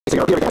so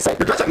you're gonna repeat everything I say.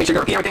 You're dressed like me, so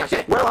you're gonna repeat everything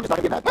I say. Well, I'm just not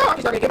gonna get mad. Well, I'm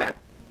just not gonna get mad.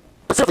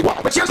 But seriously,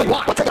 why? But seriously,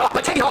 why? Well, take it off.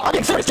 Like, take it off. I'm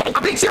being serious, Jeffy.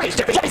 I'm being serious,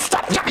 Jeffy. Jeffy,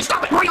 stop it. Jeffy,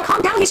 stop it. Mario,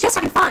 calm down. He's just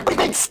having fun. But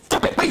he's being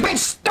stupid. But he's being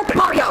stupid.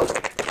 Mario.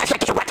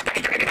 Get your right.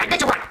 Get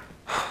your right.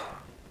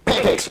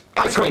 Pancakes,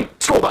 ice cream,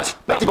 school bus,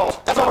 bouncy balls.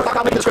 That's all we're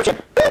talking about in the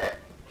description.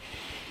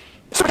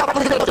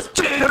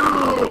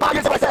 Ah, you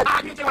didn't say what I said.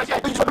 Ah, you didn't say what I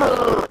said.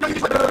 No, you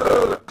just went.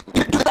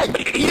 You didn't do the thing.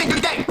 You didn't do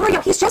the thing.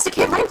 Mario, he's just a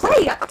kid. Let him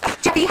play.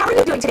 Jeffy, how are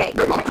you doing today?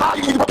 Good, Mommy. Ah,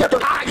 you broke character.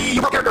 Ah,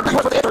 you broke character. You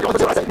went with the answer. You went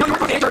with what I said. No, you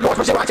went with the answer. You went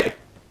with what I said.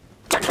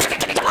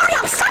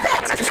 Mario, stop it!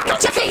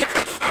 Jeffy!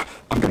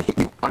 I'm gonna hit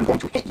you. I'm going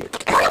to hit you.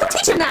 Mario, don't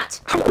teach him that!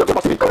 Look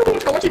at me. Go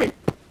watch me.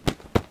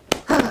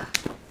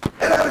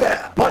 Hello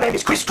there. My name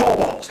is Crystal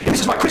Balls, and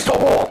this is my crystal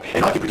ball,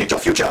 and I can predict your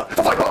future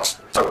for $5.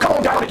 So come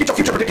on down and get your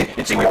future predicted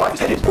and see where your life is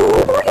headed.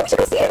 Ooh, Mario, we should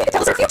go see him. He can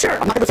tell us our future.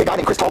 I'm not gonna say a guy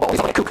named Crystal Ball. He's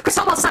not a kook.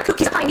 Crystal Balls is not a kook.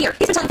 He's a pioneer.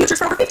 He's been telling futures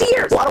for over 50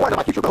 years. Well, I don't want to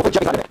know my future, but hopefully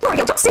Jeffy's not in it.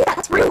 Mario, don't say that.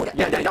 That's rude.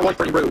 Yeah, that was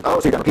pretty rude. Oh,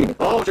 so you're done repeating me.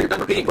 Oh, so you're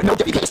done repeating. But no,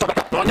 Jeffy, you can't just start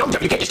back up. Oh, no,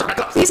 Jeff, you can't just start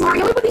back up. Please,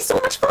 Mario, it would be so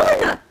much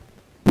fun.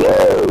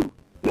 No!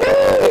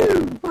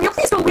 Mario,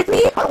 please go with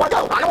me. I don't want to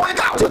go. I don't want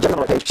to go. See, Jeffy's on the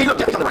right page. See, look,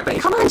 Jeffy's on the right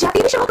page. Come on,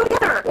 Jeffy. We should all go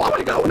together. Well, I want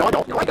to go. No, I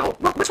don't. No, I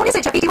don't. Well, which one is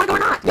it, Jeffy? Do you want to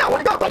go or not? Yeah, I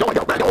want to go. But I don't want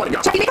to go. But I don't want to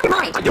go. Jeffy, make up your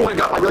mind. I do want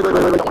to go. I really don't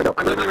want to go.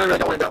 I really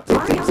don't want to go.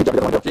 Mario. See, Jeffy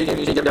doesn't want to go. See,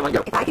 Jeffy doesn't want to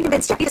go. If I can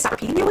convince Jeffy to stop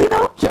repeating me, will you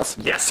go? Yes.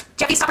 Yes.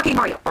 Jeffy, stop repeating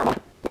Mario. Was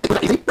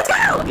that easy? Let's go!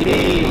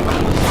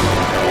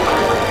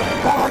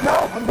 Right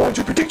now, I'm going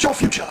to predict your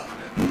future.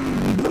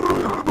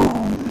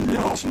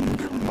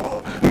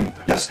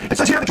 Yes, it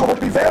says here that you're going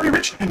to be very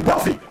rich and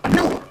wealthy and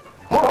new.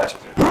 All right,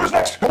 who's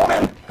next? Come on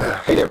in.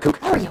 Hey there,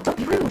 kook. Mario, don't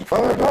be rude.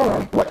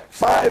 $5. What?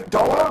 $5?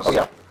 Oh,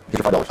 yeah.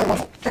 Here's your $5. Oh,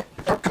 wonderful.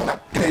 Come on now.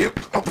 Give me you.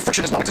 Oh, the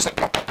friction is non-existent.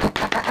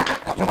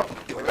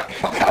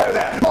 Hello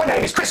there. My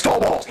name is Crystal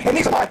Balls, and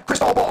these are my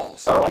crystal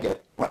balls. Oh, I get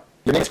it. What?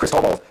 Your name is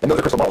Crystal Balls, and those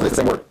are crystal balls. It's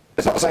the same word.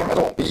 It's not the same at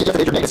all.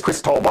 Your name is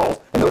Crystal Balls,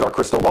 and those are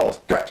crystal balls.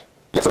 Correct.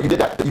 Yeah, so you did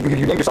that. You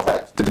named yourself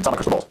that to sound like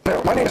crystal balls.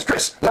 No, my name is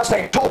Chris. Last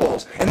name Tall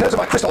Balls, and those are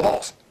my crystal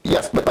balls.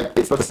 Yes, but like,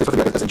 it's supposed to be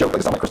like a joke, like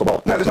it's not like crystal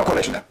ball. No, there's no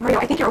correlation there. Mario,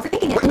 I think you're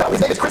overthinking it. No,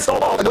 his name is Crystal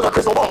Balls, and those are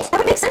crystal balls. That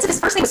would make sense if his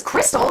first name was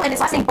Crystal and his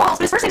last name Balls,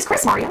 but his first name is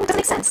Chris, Mario. It doesn't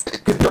make sense.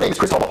 Your name is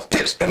Crystal Balls.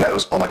 It is, and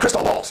those are my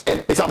crystal balls.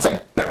 And they sound the same.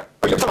 No.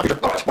 Oh, you don't sound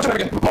like All right, what's your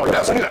name again? Oh,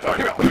 yes, I knew that. All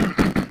right, here we go.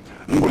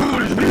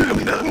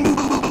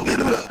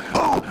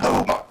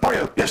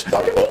 Mario, yes.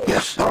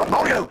 Yes. All right,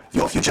 Mario,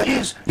 your future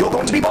is you're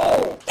going to be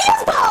bald. He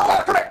is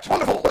bald! Correct.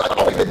 Wonderful. I've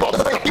always been bald.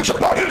 That's a future. All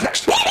right, who's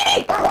next? Oh,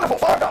 wonderful.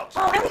 $5. Oh,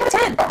 I only got a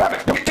 10. Oh,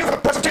 perfect. You'll get 2 for the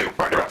price of 2. All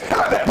right, here we go.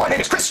 Hello there. My name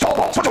is Chris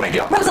Tallballs. What's your name,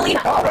 dear?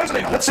 Rosalina. Ah,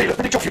 Rosalina. Let's see. Let's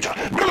predict your future.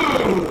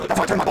 That's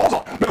why I turn my balls on.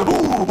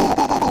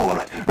 All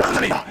right.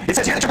 Rosalina. It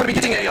says here that you're going to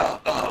be getting a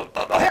haircut.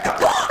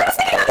 I was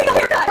thinking about getting a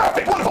haircut.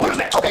 Perfect. Wonderful. Who's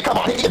next? Okay, come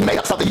on. He made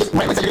up something. He just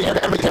randomly said you're getting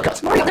a haircut. Everybody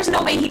gets haircuts. Mario, there's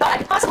no way he thought I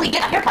could possibly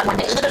get a haircut one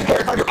day. There's hair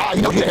in front of your eye.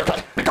 You know you need a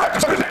haircut.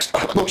 Correct. So who's next?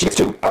 Well, she gets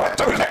 2. All right.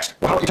 So who's next?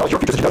 Well, how don't you tell us your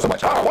future since you know so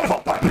much? Ah,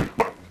 wonderful.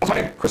 What's my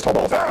name? Crystal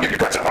Balls. Oh, you're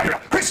correct. Here we go.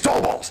 Chris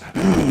Tallballs.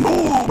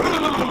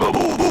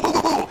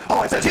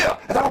 Oh, it says here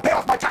that I will pay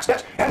off my tax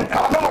debt and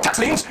I'll have no more tax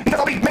liens because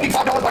I'll be making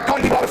 $5 by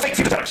calling people out of fake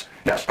future tellers.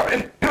 Yes. All right.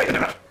 And who ate the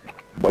donut?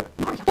 What?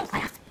 Mario, don't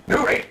laugh.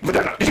 Who ate the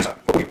donut? Did you, sir?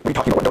 What are you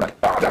talking about? What donut?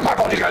 Oh, my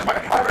apologies, guys.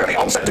 I'm really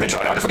onset dementia.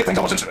 I just forget things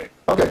almost instantly.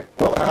 Okay,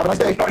 well, have a nice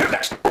day. All right, who's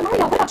next? But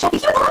Mario, what about Jeffy?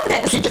 He would love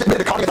this. He just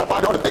admitted to calling us out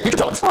 $5 future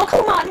tellers. Oh,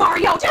 come on,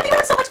 Mario. Jeffy, we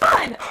had so much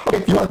fun. Okay,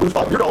 if you want to lose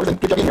 $5, then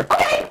get Jeffy in here.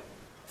 Okay.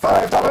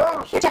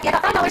 $5. Here, Jeffy, I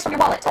got $5 from your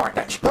wallet. All right,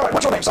 thanks. All right,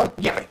 what's your name, son?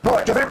 Jeffy. All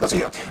right, Jeffy, let's see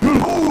here.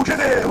 Ooh,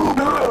 Jeffy. Ooh,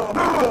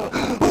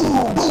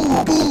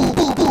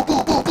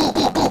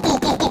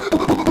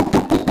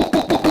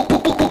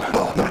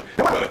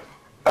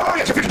 oh,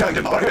 yes, your future telling,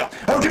 Jim Bob. Here we are.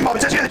 Oh, Jim Bob,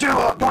 it says here that you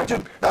are going to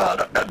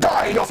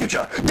die in your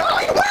future.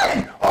 Die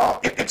when?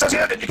 It says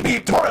here that you can be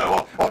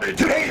tomorrow, or 2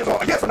 days,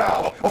 or a year from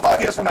now, or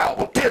 5 years from now,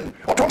 or 10,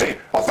 or 20,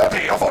 or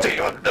 30, or 40,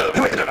 or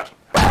who ate the donut?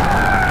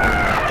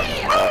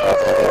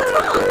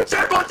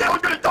 Sandbox, that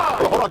was going to die!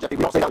 Well, hold on, Jeffy.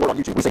 We don't say that word on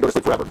YouTube. We say go to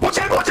sleep forever. What's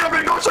Sandbox, I'm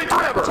going to go to sleep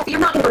forever? Jeffy, you're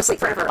not going to go to sleep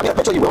forever. I mean,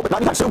 eventually you will, but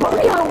not anytime soon,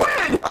 probably. Mario.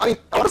 When? I mean,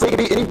 honestly, it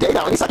could be any day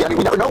now, any second. I mean,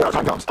 we never know when our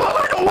time comes. Oh,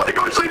 I don't want to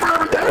go to sleep for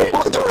every day.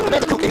 Well, the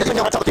man's a kook. He doesn't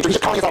know how to tell the future. He's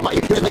just calling us out money.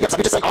 He's just making up stuff.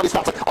 He's just saying all these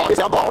facts. Like,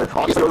 obviously, I'm bald.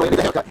 Obviously, we're related to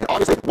the haircut. And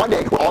obviously, one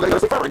day, we're all going to go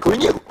to sleep forever,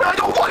 including you. I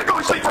don't want to go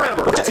to sleep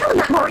forever. Well, Tell him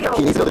that, Mario.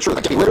 he needs to know the truth.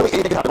 Like, Jeffy, literally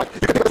anything can happen. Like, you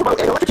could pick up the remote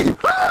and electrocute you.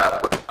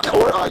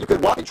 Or you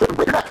could walk and trip and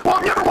break your neck. Well,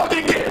 I'm never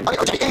walking again. I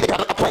mean, Jeffy, anything can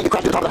happen. A plane could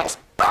crash to the top of the house.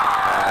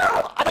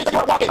 I thought you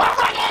were walking.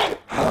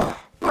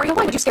 Mario,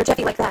 why would you scare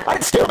Jeffy like that? I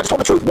didn't scare him. I just told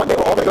him the truth. One day,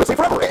 we're all going to go to sleep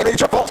forever. And it's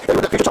your fault. And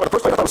when the future told me the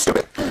first place, I thought it was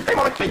stupid. Hey,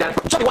 Mom. Hey, Dad.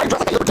 Jeffy, why are you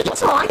dressed like that? You're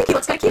ridiculous. Oh, I think he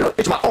looks kind of cute.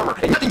 It's my armor,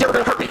 and nothing's ever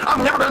going to hurt me.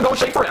 I'm never going to go to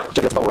sleep forever.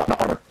 Jeffy, it's bubble wrap,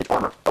 not armor. It's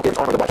armor. Okay, it's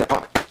armor. Then why can't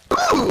talk?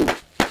 Ooh!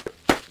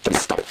 Jeffy,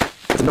 stop it.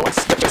 It's a noise.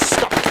 Jeffy,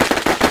 stop it.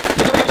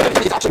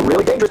 It's actually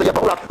really dangerous that you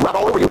have bubble wrap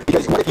all over you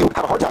because what if you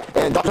have a heart attack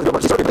and doctors do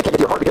emergency surgery, they can't get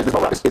to your heart because this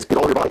bubble wrap is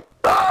all over your body.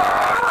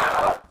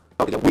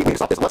 Okay, we need to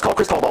stop this. Let's call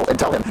Chris Tallballs and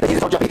tell him that he's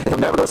told Jeffy and he'll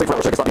never go to sleep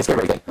forever so he can stop being scared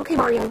of anything. Okay,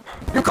 Mario.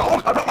 You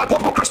called? I brought my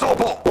portable crystal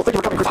ball. Well, thank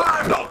you for coming, Chris.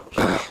 $5.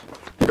 Here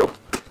you go.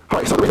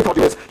 Alright, so the reason I called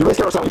you is you really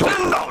scared us out.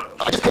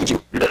 $10. I just hate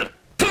you. You did it.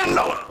 $10.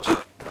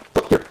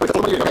 Look, here, wait, that's a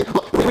little money, okay?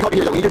 Look, the reason we called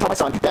you here is that we need to tell my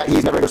son that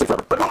he's never going to go to sleep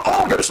forever. But we'll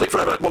all go to sleep. sleep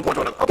forever at one point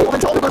or another. Okay, well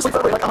then tell me to go to sleep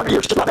for like 100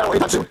 years. Just not that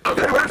anytime soon.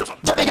 Okay, where is this one?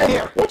 Jeffy, get in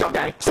here. What's up,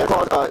 Daddy? Santa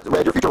Claus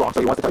read your future wrong, so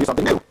he wants to tell you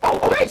something new. Oh,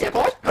 okay, Santa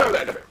Claus. Oh,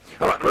 there, Jeffy.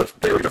 All right, let's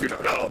take a look at the future.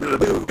 Oh, boo,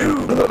 boo,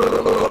 boo,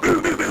 boo,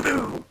 boo, boo, boo,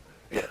 boo.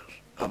 Yes.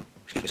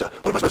 Excuse me, sir.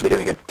 What am I supposed to be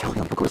doing again? Tell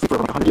him to go to sleep for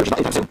like 100 years. Not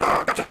anytime soon.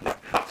 Gotcha.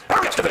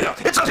 Yes,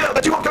 Jeffy. It says here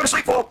that you won't go to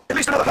sleep for at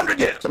least another 100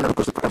 years. So I'm going to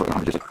go to sleep forever in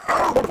 100 years.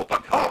 Oh, wonderful.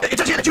 It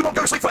says here that you won't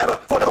go to sleep forever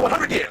for another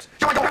 100 years.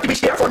 So I don't have to be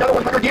scared for another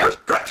 100 years?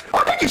 Correct.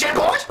 Oh, thank you, Santa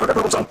Claus. Okay,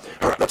 problem, son.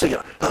 All right, let's see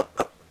here.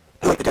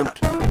 Who ate the donut?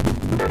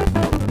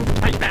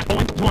 Hey, fat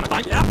boy, do you wanna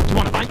fight? Yeah. Do you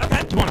wanna fight?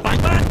 Okay. Do you wanna fight?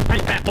 Hey,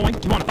 fat boy, do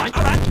you wanna fight?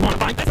 All right. Do you wanna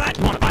fight? That's right.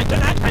 Do you wanna fight?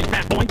 That's right. Hey,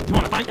 fat boy, do you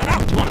wanna fight? Yeah.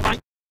 Do you wanna fight?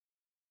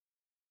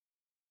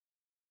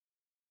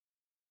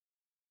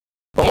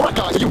 Alright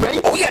guys, are you ready?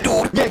 Oh, yeah,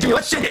 dude. Yeah, Junior,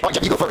 let's sing it. Alright,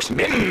 Jeffy, you go first.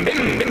 Bim,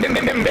 bim, bim, bim,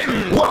 bim, bim,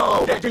 bim.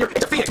 Whoa, yeah, Junior,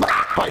 it's a phoenix.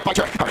 Alright, my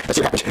turn. Alright, let's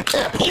see what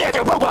happens. Yeah,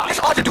 they're robots.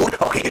 Awesome, dude.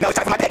 Okay, now it's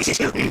time for my Pegasus.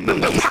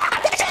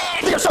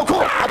 They're so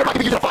cool. I bet I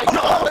can use it to fight. Oh,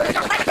 no.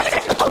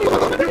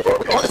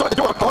 Oh, it's on the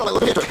door. Hold on,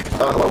 let me enter.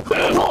 Hello.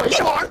 Roy,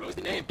 you are. What was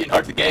the name? Getting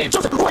hard to the game.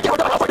 Joseph, Roy, get on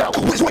the house right now.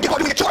 Who's Roy, get on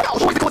doing a job now?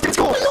 Roy's the coolest kid in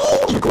school.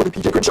 Hello. You're going to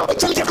PJ Crenshaw.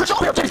 James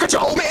Crenshaw. Yeah, James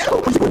Crenshaw. Oh, man.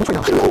 Who's going to right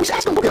now? Hello, who's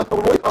asking? Yeah,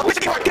 Roy. Who's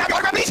the hard? Can I have your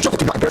autograph, please? Joseph,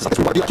 do not embarrass us.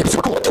 We want to be like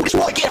super cool. Dude, it's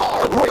Roy, get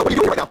hard. Roy, what are you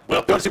doing right now?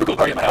 Well, going to a super cool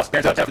party at my house.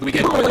 Parents out of town for the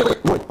weekend. Roy,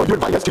 are you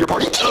inviting us to your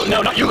party? Oh,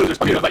 no, not you losers.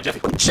 I'm here to invite Jeffy.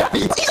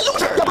 Jeffy? He's a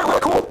loser. Yeah, but we're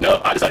cool.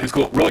 No, I decide who's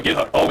cool. Roy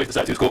Githard always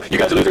decides who's cool. You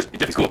guys are losers.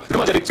 Jeffy's cool. So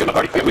come on, Jeffy. Let's go to my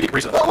party. We can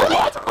research.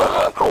 What?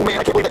 Oh, man,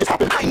 I can't believe that just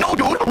happened. I know,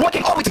 dude. Roy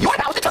came all the way to your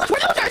house to tell us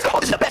we're losers. Oh,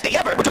 this is the best day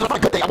ever. Which is not a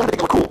good thing. I wanted to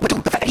think we were cool. But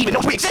dude, the fact that he even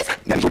knows we exist,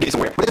 That means we're getting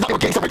somewhere. But it's not even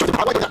getting somewhere, Joseph.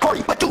 I like that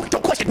party. But dude,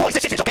 don't question Roy's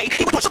decisions, okay?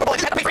 He went to a Super Bowl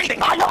and didn't have to pay for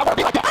anything. I know, I want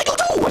to be like that. I do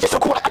too. It's just so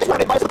cool. I just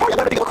wanted to invite us to the party. I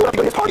wanted to think we're cool enough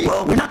to go to his party.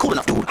 Well, we're not cool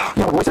enough, dude. Yeah,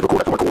 well, Roy said we're cool.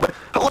 That's we're cool.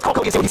 But let's call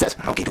Cody and see what he says.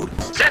 Okay, dude.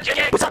 What's up,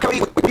 Junior? What's up, Cody?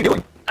 What are you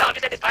doing? Oh, I'm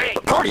just at this party.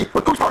 Party?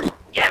 Whose party?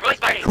 Yeah, Roy's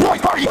party.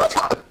 Roy's party.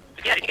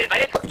 Yeah, did you get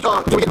invited?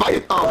 Did we get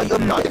invited?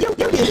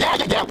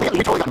 Yeah.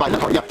 We totally got invited to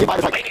that party. Yeah,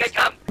 invited Why didn't you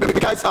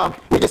guys come?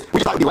 because we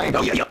just thought it'd be lame.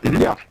 Oh, yeah.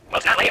 Yeah. Well,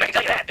 it's not lame, I can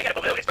tell you that. They got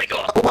a balloon, it's pretty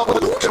cool. Well,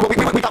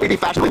 we thought we'd be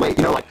fashionably late.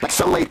 You know, like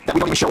so late that we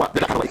don't even show up.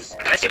 They're that kind of late.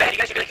 That's too bad, you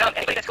guys should really come.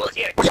 Anybody that's cool is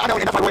here. Well, yeah, I know,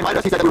 and that's why Roy invited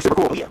us. He said that we were super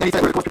cool. Yeah. And he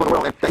said we're the coolest people in the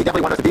world, and that he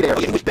definitely wanted us to be there.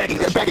 Yeah, he was begging,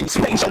 begging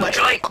so much.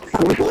 Troy?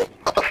 Really?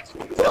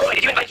 Troy,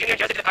 did you invite Junior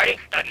and Joseph to the party?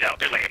 No,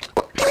 they're lame.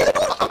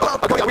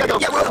 Cody, we gotta go.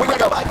 Yeah, we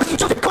gotta go.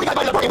 Joseph, Cody got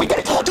invited to the party, and we did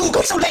it. Oh, dude,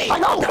 Cody's so late. I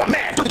know. Oh,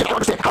 man. Joseph, you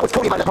don't understand. How is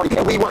Cody invited to the party,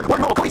 and we weren't? We're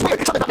normal. Cody's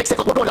weird. Something that makes sense.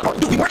 We're going to that party.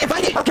 Dude, we weren't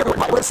invited. I don't care.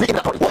 We're gonna sneak in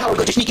that party. Well, how are we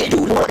going to sneak in,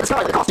 dude? We're like in the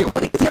sky with a costume.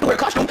 If we have to wear a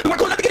costume, we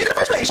weren't going to get in the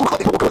first place. We'll go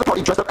to the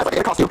party dressed up as like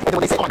in a costume, and then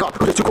when they say, "Oh my God,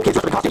 who's those two cool kids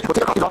dressed up in costume?" We'll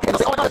take our costumes off, and they'll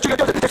say, "Oh my God, it's Junior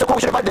and Joseph. They're so cool.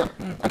 We should invite them."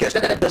 I guess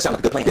that does sound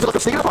like a good plan.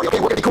 Let's sneak in the party. Okay,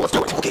 we're gonna be cool. Let's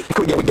do it. Okay,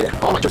 cool. Yeah, we get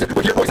it. All right, Joseph.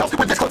 We're here at Roy's house.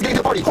 We're this close to getting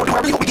to the party. Oh, do I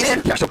really hope we get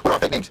in? Yeah, so what are our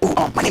fake names? Ooh,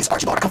 my name's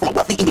Archibald. I come from a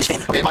wealthy English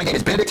family. Okay, my name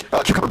is Benedict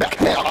Cucumberbatch.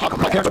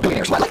 My parents are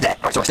billionaires. I like that.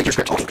 All right, so I stick your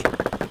script. Okay.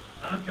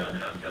 I'm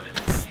coming.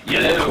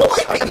 Yellow.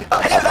 Hello, mate.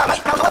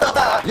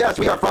 Yes,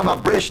 we are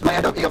from British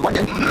land of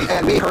London,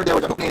 and we heard there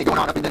was a hoopty going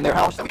on up in their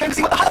house. We came to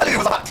see what the holiday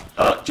was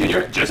about.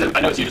 Junior, Joseph,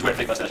 I know it's you just wearing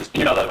fake mustaches.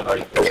 You're not allowed at my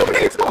party. Can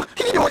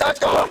you do that?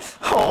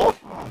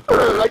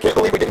 I can't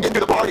believe we didn't get into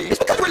the party. It's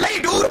because we're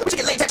lame, dude. We should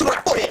get lame tattooed on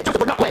our forehead.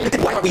 Joseph, we're not lame.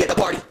 Then why are we at the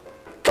party?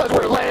 Because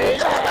we're lame.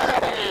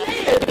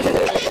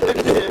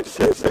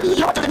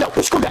 You want to know?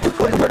 Screw that.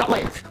 We're not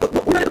lame.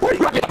 We're not at the party.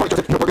 We're not at the party,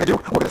 Joseph. You know what we're going to do?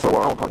 We're going to throw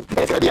our own party. And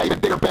it's going to be an even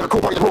bigger, better,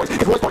 cool party than Roy's.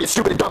 Because Roy's party is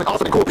stupid and dumb and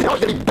awesome and cool.